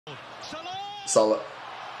Salah.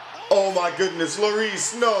 Oh my goodness,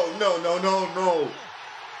 Lloris. No.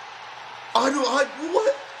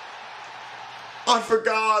 What? I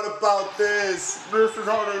forgot about this. This is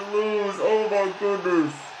how they lose. Oh my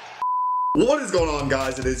goodness. What is going on,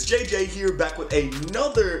 guys? It is JJ here, back with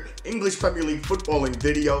another English Premier League footballing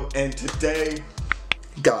video. And today,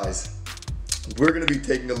 guys, we're going to be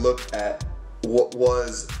taking a look at what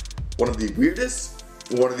was one of the weirdest,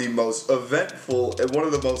 one of the most eventful, and one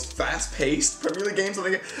of the most fast-paced Premier League games. I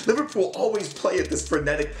think Liverpool always play at this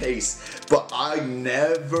frenetic pace, but I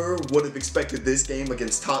never would have expected this game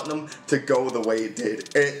against Tottenham to go the way it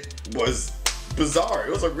did. It was bizarre.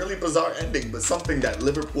 It was a really bizarre ending, but something that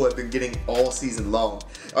Liverpool have been getting all season long.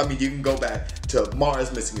 I mean, you can go back to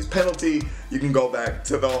Mahrez missing his penalty. You can go back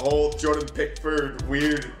to the whole Jordan Pickford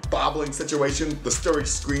weird bobbling situation, the Sturridge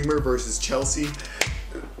Screamer versus Chelsea.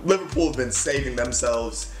 Liverpool have been saving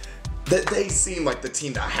themselves. They seem like the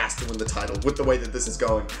team that has to win the title with the way that this is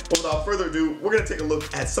going. But without further ado, we're going to take a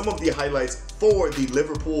look at some of the highlights for the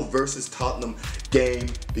Liverpool versus Tottenham game,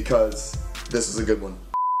 because this is a good one.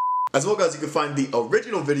 As well, guys, you can find the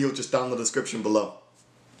original video just down in the description below.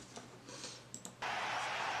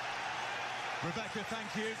 Rebecca,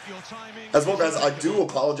 thank you. Your timing. As well, guys, I do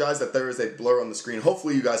apologize that there is a blur on the screen.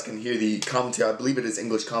 Hopefully you guys can hear the commentary. I believe it is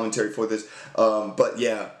English commentary for this. But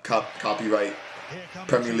yeah, copyright.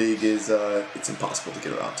 Premier League is it's impossible to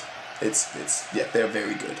get around. Yeah, they're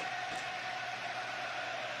very good.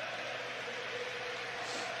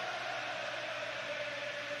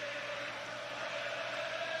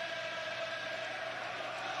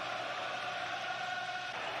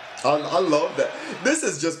 I love that. This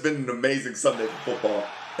has just been an amazing Sunday for football.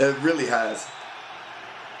 It really has.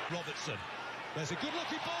 Robertson. There's a good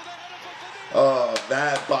looking ball there. Oh,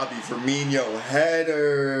 that Bobby Firmino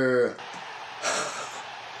header.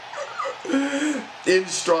 In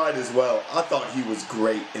stride as well. I thought he was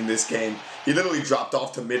great in this game. He literally dropped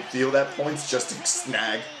off to midfield at points just to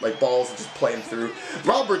snag like balls and just play him through.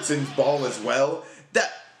 Robertson's ball as well.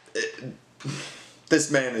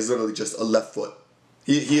 This man is literally just a left foot.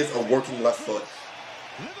 He is a working left foot.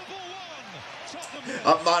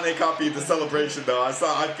 Mane copied the celebration though. I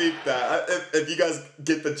think that. If you guys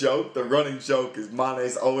get the joke, the running joke is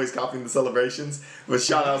Mane's always copying the celebrations. But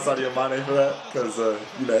shout out Sadio Mane for that, because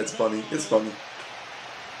you know, it's funny. It's funny.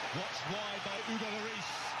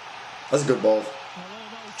 That's a good ball.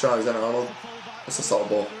 Alexander-Arnold. That's a solid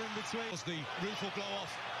ball.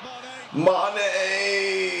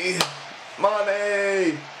 Mane.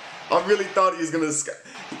 I really thought he was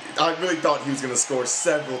gonna score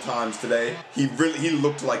several times today. He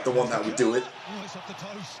looked like the one that would do it.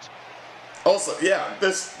 Also, yeah,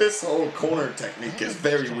 this whole corner technique is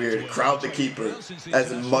very weird. Crowd the keeper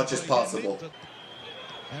as much as possible.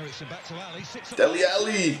 Dele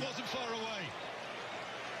Alli.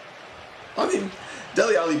 I mean,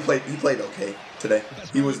 Dele Alli played okay today. I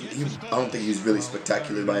don't think he was really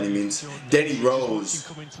spectacular by any means. Danny Rose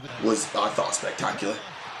was, I thought, spectacular.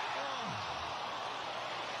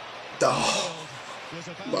 Oh,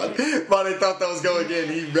 Mane thought that was going in.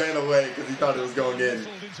 He ran away because he thought it was going in.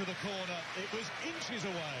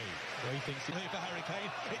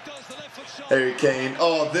 Harry Kane.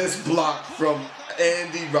 Oh, this block from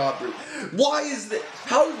Andy Roberts. Why is that?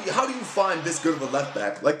 How do you find this good of a left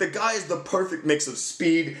back? Like, the guy is the perfect mix of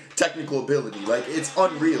speed, technical ability. Like, it's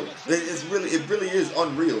unreal. It really is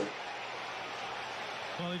unreal.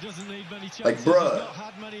 Like, bruh.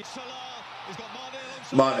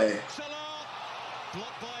 Mane.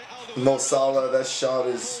 Mo Salah, that shot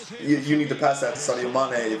is, you need to pass that to Sadio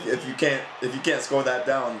Mane if you can't score that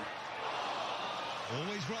down.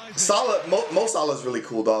 Mo Salah's really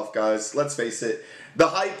cooled off, guys. Let's face it. The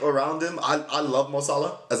hype around him, I love Mo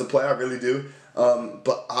Salah as a player, I really do.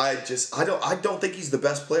 But I don't think he's the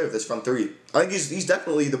best player of this front three. I think he's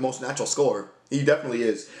definitely the most natural scorer. He definitely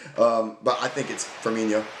is. But I think it's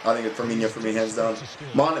Firmino. I think it's Firmino for me, hands down.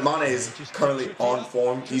 Mane is currently on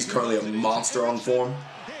form. He's currently a monster on form.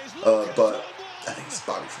 But I think it's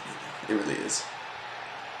Bobby Firmino. It really is.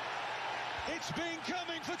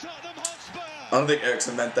 I don't think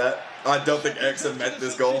Eriksen meant that. I don't think Eriksen meant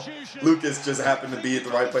this goal. Lucas just happened to be at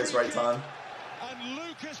the right place, right time. And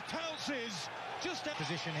Lucas pounces just a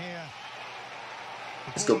position here.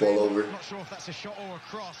 Let's go ball over. Not sure if that's a shot or a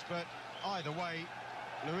cross, but either way,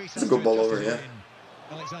 Lloris. It's a good ball over, yeah.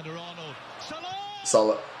 Alexander-Arnold.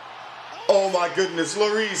 Salah. Oh my goodness,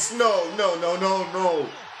 Lloris. No.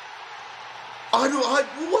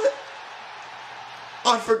 What?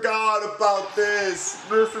 I forgot about this.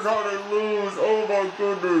 This is how they lose. Oh my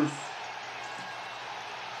goodness.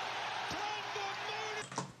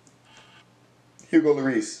 Hugo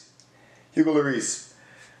Lloris. Hugo Lloris.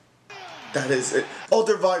 That is it.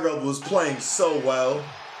 Alderweireld was playing so well.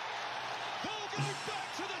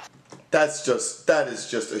 That is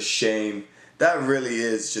just a shame. That really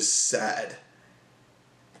is just sad.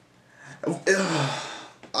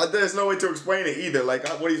 There's no way to explain it either. Like,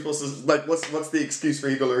 what are you supposed to, like, what's the excuse for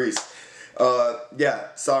Hugo Lloris? Yeah,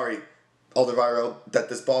 sorry, Alderweireld, that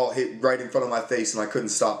this ball hit right in front of my face and I couldn't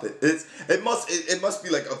stop it. It must be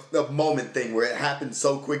like a moment thing where it happened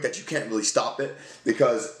so quick that you can't really stop it,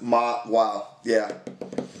 because wow, yeah.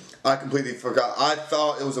 I completely forgot. I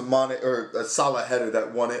thought it was a Salah header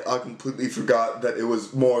that won it. I completely forgot that it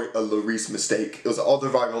was more a Lloris mistake. It was an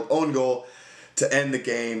Alderweireld own goal to end the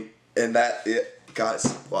game, and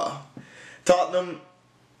guys, wow. Tottenham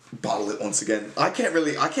bottled it once again. I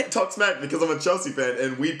can't talk smack because I'm a Chelsea fan,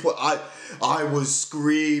 and I was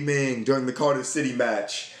screaming during the Cardiff City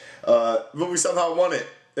match, but we somehow won it,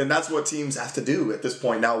 and that's what teams have to do at this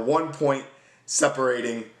point. Now 1 point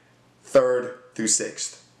separating 3rd through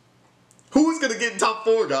 6th. Who's going to get in top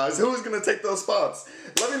 4, guys? Who's going to take those spots?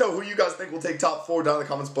 Let me know who you guys think will take top 4 down in the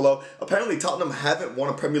comments below. Apparently, Tottenham haven't won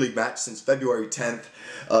a Premier League match since February 10th.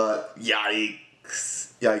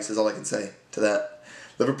 Yikes. Yikes is all I can say to that.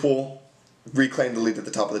 Liverpool reclaimed the lead at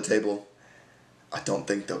the top of the table. I don't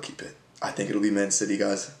think they'll keep it. I think it'll be Man City,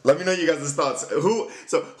 guys. Let me know you guys' thoughts. Who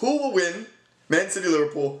will win? Man City,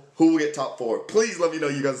 Liverpool. Who will get top 4? Please let me know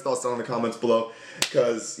you guys' thoughts down in the comments below.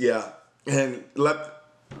 Because, yeah. And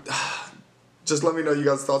just let me know you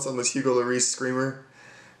guys' thoughts on this Hugo Lloris screamer.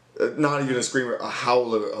 Not even a screamer, a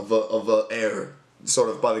howler of air, sort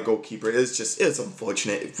of, by the goalkeeper. It's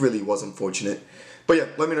unfortunate. It really was unfortunate. But yeah,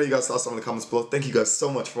 let me know you guys' thoughts down in the comments below. Thank you guys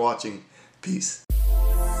so much for watching. Peace.